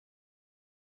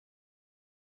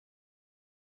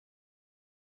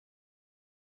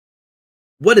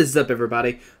What is up,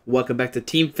 everybody? Welcome back to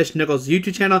Team Fish Knuckles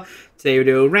YouTube channel. Today we're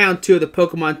doing round 2 of the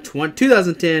Pokemon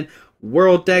 2010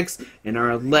 World Decks. In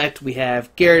our left, we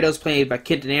have Gyarados played by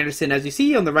Kenton Anderson. As you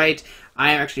see on the right,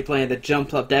 I am actually playing the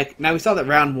Jumpluff deck. Now, we saw that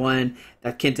round 1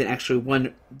 that Kenton actually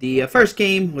won the first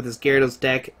game with his Gyarados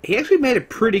deck. He actually made a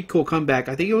pretty cool comeback.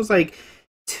 I think it was like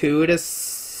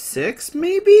 2-6,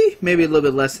 maybe a little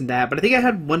bit less than that. But I think I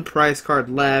had one prize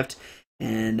card left,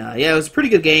 and yeah, it was a pretty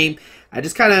good game. I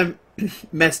just kind of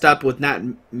messed up with not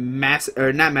mass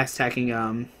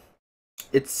attacking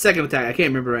its second attack. I can't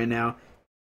remember right now,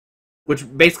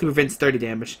 which basically prevents 30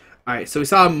 damage. Alright, so we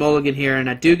saw a mulligan here, and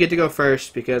I do get to go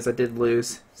first because I did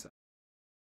lose. So,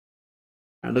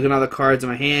 I'm looking at all the cards in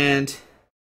my hand,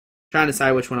 trying to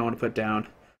decide which one I want to put down.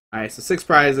 Alright, so 6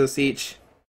 prizes each.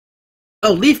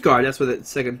 Oh, Leaf Guard, that's what the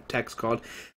second attack's called.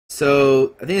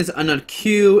 So I think it's unknown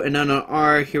Q and unknown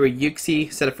R. Here with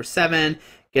Yuxi, set it for 7.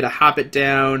 Get a Hop It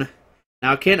down.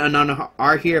 Now I can unknown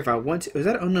R here if I want to. Is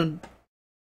that unknown? I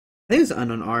think it's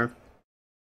unknown R.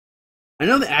 I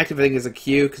know the active thing is a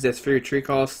Q because that's free retreat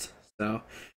cost. So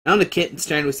now on the Kitten's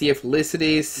turn, we see a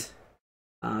Felicity's.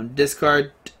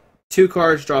 Discard 2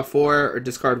 cards, draw 4, or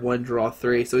discard 1, draw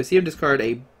 3. So we see him discard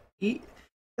a is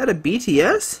that a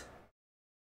BTS?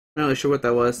 I'm not really sure what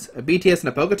that was. A BTS and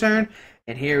a Poke turn.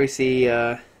 And here we see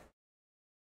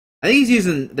I think he's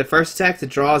using the first attack to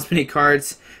draw as many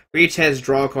cards. For each head's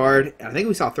draw a card. I think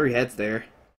we saw 3 heads there.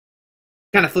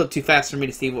 Kind of flipped too fast for me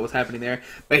to see what was happening there.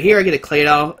 But here I get a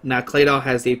Claydol. Now Claydol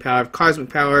has the power of Cosmic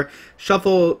Power.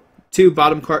 Shuffle 2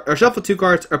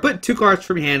 cards, or put 2 cards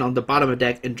from your hand on the bottom of the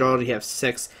deck and draw. You have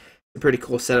 6. A pretty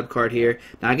cool setup card here.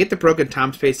 Now I get the Broken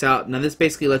Time Space out. Now this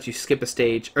basically lets you skip a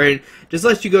stage, or just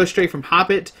lets you go straight from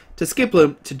Hop It to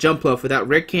Skiploom to Jumpluff without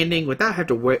Red Candying, without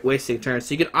having to wasting turns.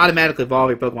 So you can automatically evolve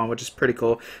your Pokemon, which is pretty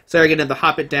cool. So I get the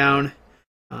Hop It down.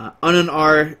 Unknown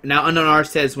R. Now Unknown R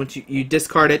says once you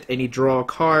discard it and you draw a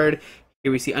card.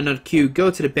 Here we see Unknown Q,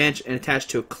 go to the bench and attach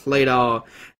to a Claydol.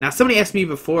 Now somebody asked me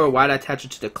before why did I attach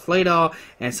it to the Claydol,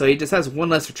 and so he just has 1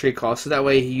 less retreat cost, so that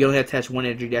way you only have to attach 1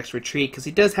 energy dex retreat, because he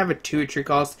does have a 2 retreat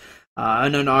cost.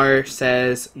 Unknown R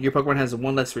says your Pokemon has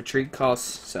 1 less retreat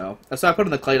cost, so that's why I put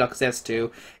on the Claydol, because that's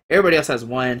 2. Everybody else has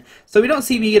 1. So we don't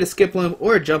see me get a Skiploom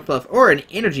or a Jumpluff or an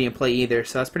energy in play either,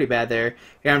 so that's pretty bad there.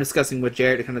 Here I'm discussing with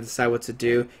Jared to kind of decide what to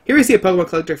do. Here we see a Pokemon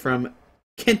collector from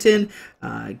Kenton,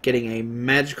 getting a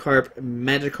Magikarp, and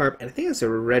I think it's a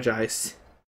Regice.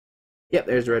 Yep,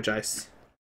 there's Regice.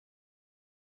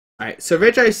 Alright, so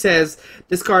Regice says,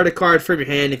 discard a card from your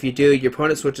hand. If you do, your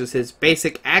opponent switches his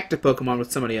basic active Pokemon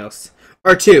with somebody else.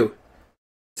 Or 2.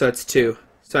 So it's 2.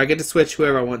 So I get to switch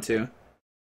whoever I want to.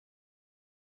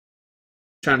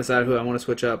 Trying to decide who I want to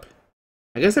switch up.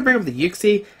 I guess I bring up the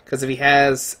Yuxi, because if he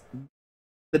has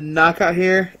the knockout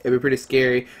here, it'd be pretty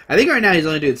scary. I think right now he's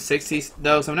only doing 60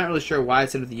 though, so I'm not really sure why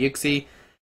it's into the Yuxi.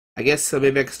 I guess so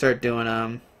maybe I could start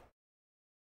doing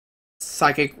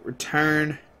Psychic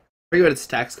Return. I forget what its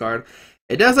attacks card.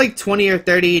 It does like 20 or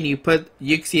 30, and you put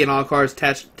Yuxi and all cards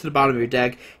attached to the bottom of your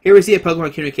deck. Here we see a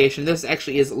Pokemon communication. This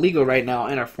actually is legal right now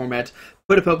in our format.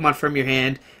 Put a Pokemon from your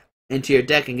hand into your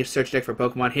deck and get search deck for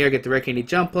Pokemon. Here, get the Red Candy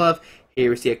Jumpluff. Here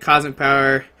we see a Cosmic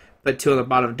Power. Put 2 on the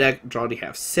bottom of the deck. Draw, you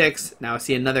have 6. Now I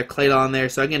see another Claydol on there,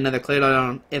 so I get another Claydol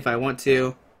on if I want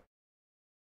to.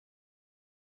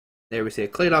 There we see a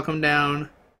Claydol come down.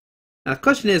 Now the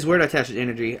question is, where do I attach the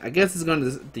energy? I guess it's going to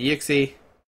the Yuxi.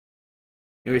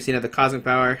 Here we see another Cosmic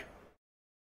Power.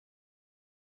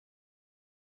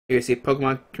 Here we see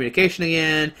Pokemon Communication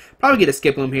again. Probably get a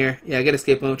Skiploom here. Yeah, get a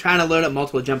Skiploom. Trying to load up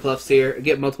multiple Jumpluffs here.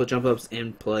 Get multiple Jumpluffs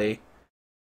in play.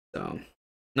 So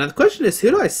now the question is, who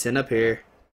do I send up here?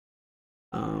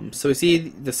 So we see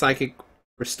the Psychic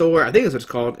Restore, I think that's what it's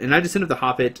called, and I just sent up the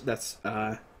Hop It. That's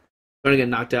going to get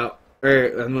knocked out, or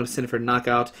I'm going to send it for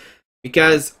knockout,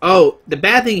 because, oh, the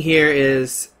bad thing here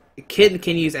is Kitten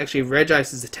can use actually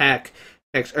Regice's attack,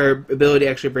 or ability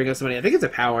to actually bring up somebody. I think it's a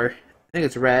power. I think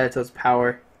it's red, so it's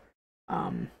power.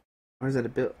 Or is it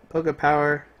a Poke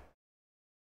Power?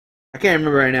 I can't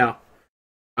remember right now.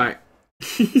 Alright. I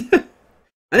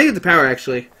think it's a power,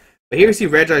 actually. But here we see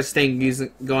Regice thing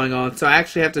going on, so I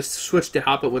actually have to switch to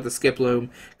Hop It with the Skiploom,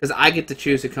 because I get to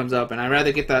choose who comes up, and I'd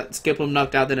rather get that Skiploom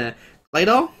knocked out than a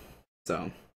Claydol.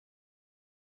 So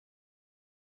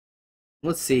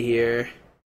let's see here.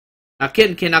 Now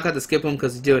Kitten can knock out the Skiploom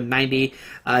because he's doing 90.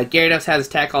 Gyarados has his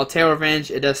attack called Tail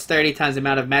Revenge. It does 30 times the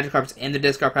amount of Magikarps in the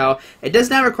discard pile. It does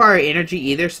not require energy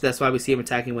either, so that's why we see him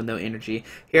attacking with no energy.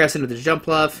 Here I send with the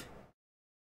Jumpluff.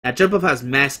 Now, Jumpluff has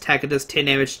mass attack. It does 10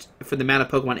 damage for the amount of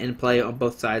Pokemon in play on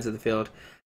both sides of the field.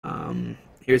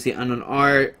 Here's the Unknown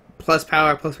R. Plus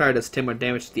power. Plus power does 10 more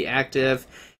damage to the active.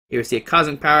 Here we see a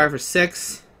Cosmic Power for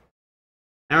 6.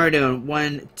 Now we're doing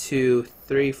 1, 2,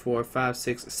 3, 4, 5,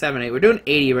 6, 7, 8. We're doing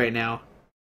 80 right now.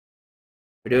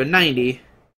 We're doing 90.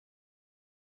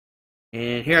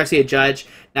 And here I see a Judge.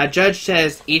 Now, Judge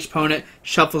says each opponent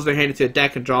shuffles their hand into a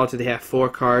deck and draw until they have 4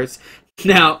 cards.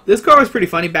 Now, this card was pretty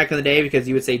funny back in the day because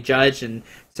you would say Judge, and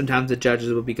sometimes the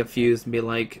judges would be confused and be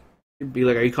like,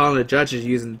 are you calling the judges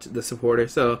using the supporter?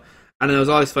 So, I don't know, it was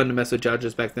always fun to mess with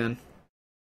judges back then.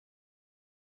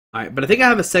 Alright, but I think I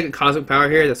have a second Cosmic Power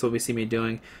here. That's what we see me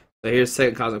doing. So here's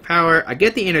second Cosmic Power. I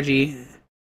get the energy.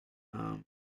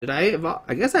 Did I evolve?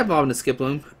 I guess I evolved into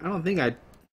Skiploom. I don't think I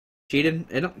cheated.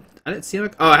 I didn't see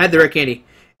like. Oh, I had the rare candy.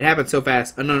 It happened so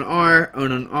fast. Unknown R,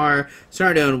 unknown R.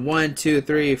 Start doing 1, 2,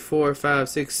 3, 4, 5,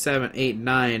 6, 7, 8,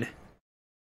 9,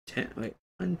 10. Wait,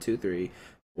 1, 2, 3,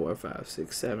 4, 5,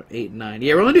 6, 7, 8, 9.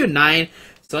 Yeah, we're only doing 9.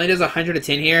 So only does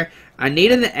 110 here. I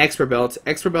need an Expert Belt.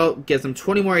 Expert Belt gives them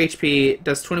 20 more HP,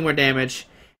 does 20 more damage,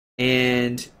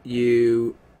 and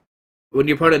when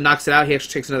your opponent knocks it out, he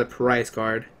actually takes another prize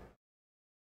card.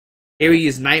 Here we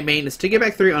use Night Maintenance to get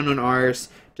back 3 unknown R's,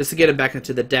 just to get him back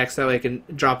into the deck, so that way I can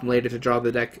drop him later to draw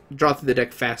through the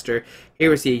deck faster. Here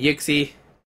we see a Yuxi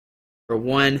for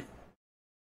 1,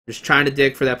 just trying to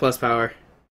dig for that plus power.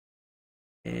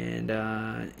 And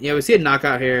yeah, we see a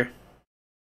knockout here.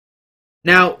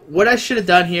 Now, what I should have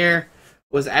done here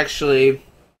was actually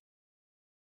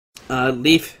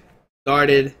Leaf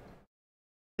Guarded. I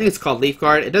think it's called Leaf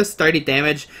Guard. It does 30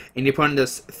 damage, and your opponent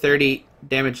does 30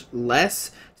 damage less.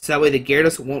 So that way the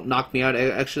Gyarados won't knock me out. I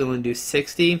actually only do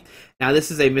 60. Now, this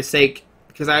is a mistake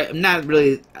because I'm not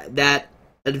really that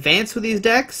advanced with these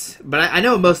decks, but I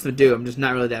know what most of them do. I'm just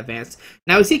not really that advanced.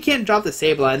 Now, we see Ken drop the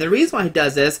Sableye, and the reason why he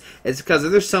does this is because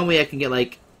there's some way I can get,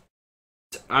 like,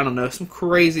 I don't know, some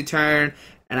crazy turn,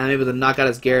 and I'm able to knock out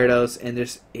his Gyarados,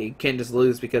 and he can't just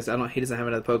lose because he doesn't have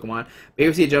another Pokemon. But here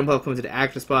we see a Jumpluff come to the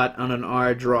active spot on an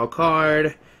R, draw a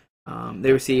card.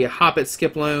 There we see a Hoppet,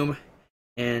 Skiploom,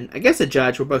 and I guess a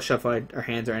Judge. We're both shuffling our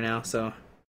hands right now, so.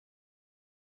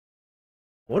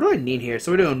 What do I need here?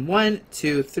 So we're doing 1,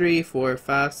 2, 3, 4,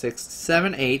 5, 6,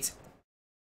 7, 8.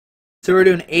 So we're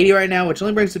doing 80 right now, which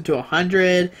only brings him to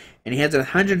 100, and he has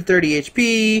 130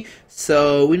 HP,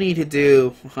 so we need to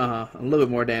do a little bit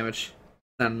more damage.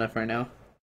 Not enough right now.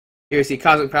 Here we see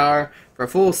Cosmic Power for a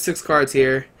full 6 cards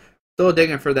here. Still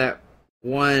digging for that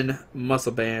 1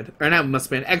 Muscle Band, or not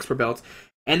Muscle Band, Expert Belt.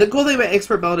 And the cool thing about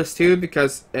Expert Belt is too,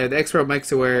 because the Expert Belt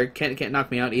makes it where Kent can't knock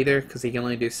me out either, because he can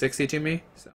only do 60 to me.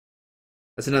 So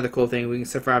that's another cool thing. We can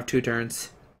survive 2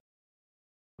 turns.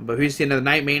 But we see another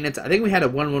Night Maintenance. I think we had a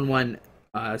 1-1-1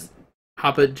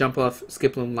 Hoppet, Jumpluff,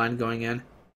 Skiploom line going in.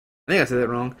 I think I said that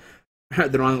wrong.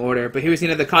 The wrong order. But here we see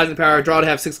another Cosmic Power. Draw to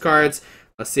have 6 cards.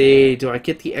 Let's see. Do I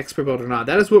get the Expert Belt or not?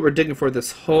 That is what we're digging for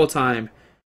this whole time.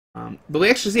 But we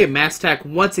actually see a Mass Attack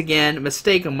once again. A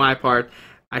mistake on my part.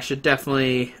 I should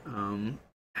definitely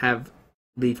have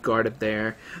Leaf Guarded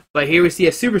there. But here we see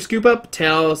a Super Scoop Up.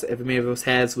 Tails. If it made those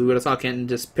heads, we would have saw Kenton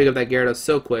just pick up that Gyarados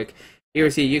so quick. Here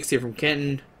we see a Yuxi from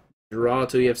Kenton. Draw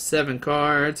till you have 7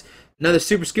 cards. Another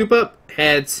Super Scoop Up.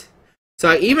 Heads.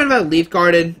 So even if I Leaf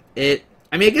Guarded, I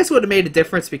mean, I guess it would have made a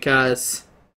difference because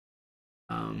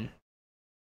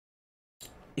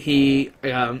he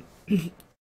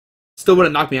still would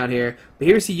have knocked me out here. But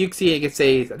here we see Yuxi. It gets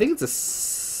I think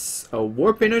it's a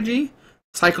Warp Energy.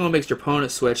 Cyclone makes your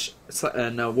opponent switch.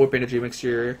 No, Warp Energy makes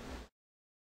your.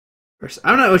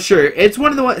 I'm not sure. It's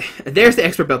one of the one. There's the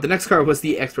Expert Belt. The next card was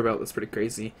the Expert Belt. That's pretty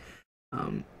crazy.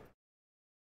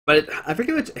 But I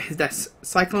forget which is that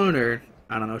Cyclone or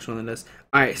I don't know which one it is.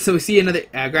 All right, so we see another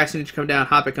Grass Ninja come down,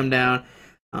 Hoppet come down.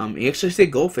 You actually see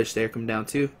Goldfish there come down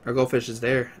too. Our Goldfish is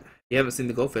there. You haven't seen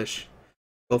the Goldfish.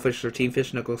 Goldfish or Team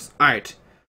Fish Knuckles. All right.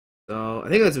 So I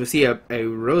think we see a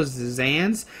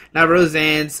Roseanne's. Not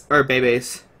Roseanne's or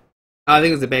Bebe's. Oh, I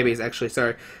think it's the Bebe's actually.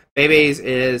 Sorry, Bebe's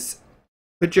is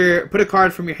put a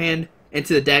card from your hand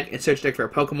into the deck and search deck for a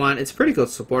Pokemon. It's a pretty cool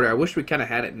supporter. I wish we kind of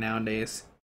had it nowadays.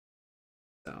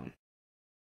 So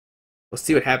we'll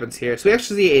see what happens here. So we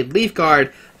actually see a Leaf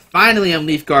Guard. Finally, I'm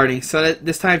Leaf Guarding. So that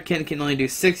this time Ken can only do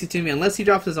 60 to me unless he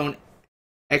drops his own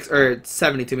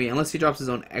 70 to me unless he drops his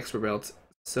own Expert Belt.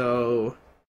 So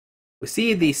we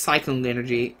see the Cyclone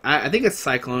energy. I think it's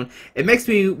Cyclone. It makes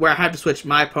me where I have to switch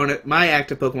my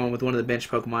active Pokemon with one of the bench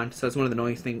Pokemon. So it's one of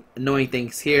the annoying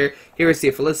things here. Here we see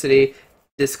a Felicity.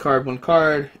 Discard 1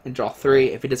 card and draw 3.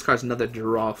 If he discards another,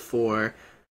 draw 4.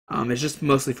 It's just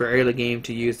mostly for early game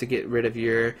to use to get rid of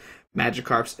your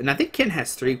Magikarps. And I think Ken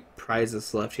has 3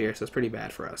 prizes left here, so it's pretty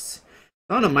bad for us.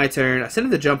 On my turn, I send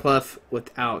him the Jumpluff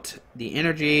without the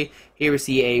energy. Here we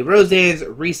see a Roseanne's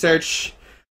Research.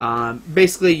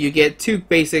 Basically, you get 2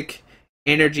 basic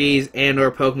energies and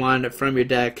or Pokemon from your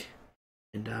deck.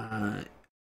 And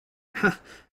I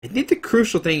think the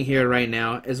crucial thing here right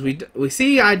now is we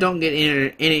see I don't get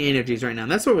any energies right now.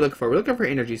 And that's what we're looking for. We're looking for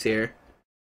energies here.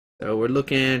 So we're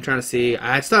looking, trying to see.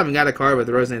 I still haven't got a card with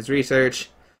Roseanne's Research.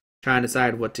 Trying to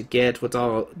decide what to get, what's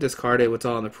all discarded, what's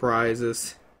all in the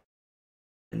prizes.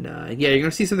 And yeah, you're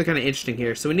gonna see something kind of interesting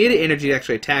here. So we need an energy to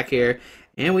actually attack here,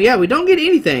 and we don't get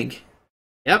anything.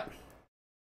 Yep.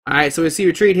 All right, so we see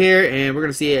retreat here, and we're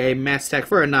gonna see a mass attack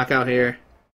for a knockout here.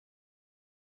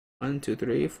 1, 2,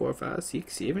 3, 4, 5,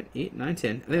 6, 7, 8, 9, 10.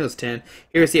 I think it was 10.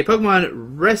 Here we see a Pokemon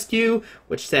Rescue,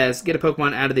 which says get a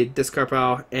Pokemon out of the discard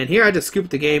pile. And here I just scooped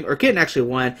the game, or getting actually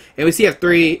one. And we see I have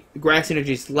 3 grass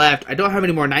energies left. I don't have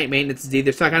any more night maintenance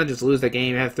either, so I kind of just lose the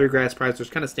game. I have 3 grass prizes,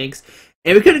 which kind of stinks.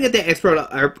 And we couldn't get the expert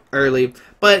early,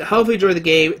 but hopefully enjoy the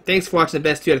game. Thanks for watching the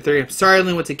best 2 out of 3. I'm sorry I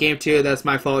only went to game 2. That's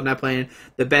my fault, not playing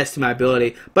the best to my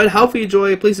ability. But hopefully you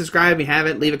enjoy. Please subscribe if you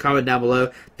haven't. Leave a comment down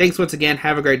below. Thanks once again.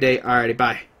 Have a great day. Alrighty,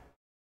 bye.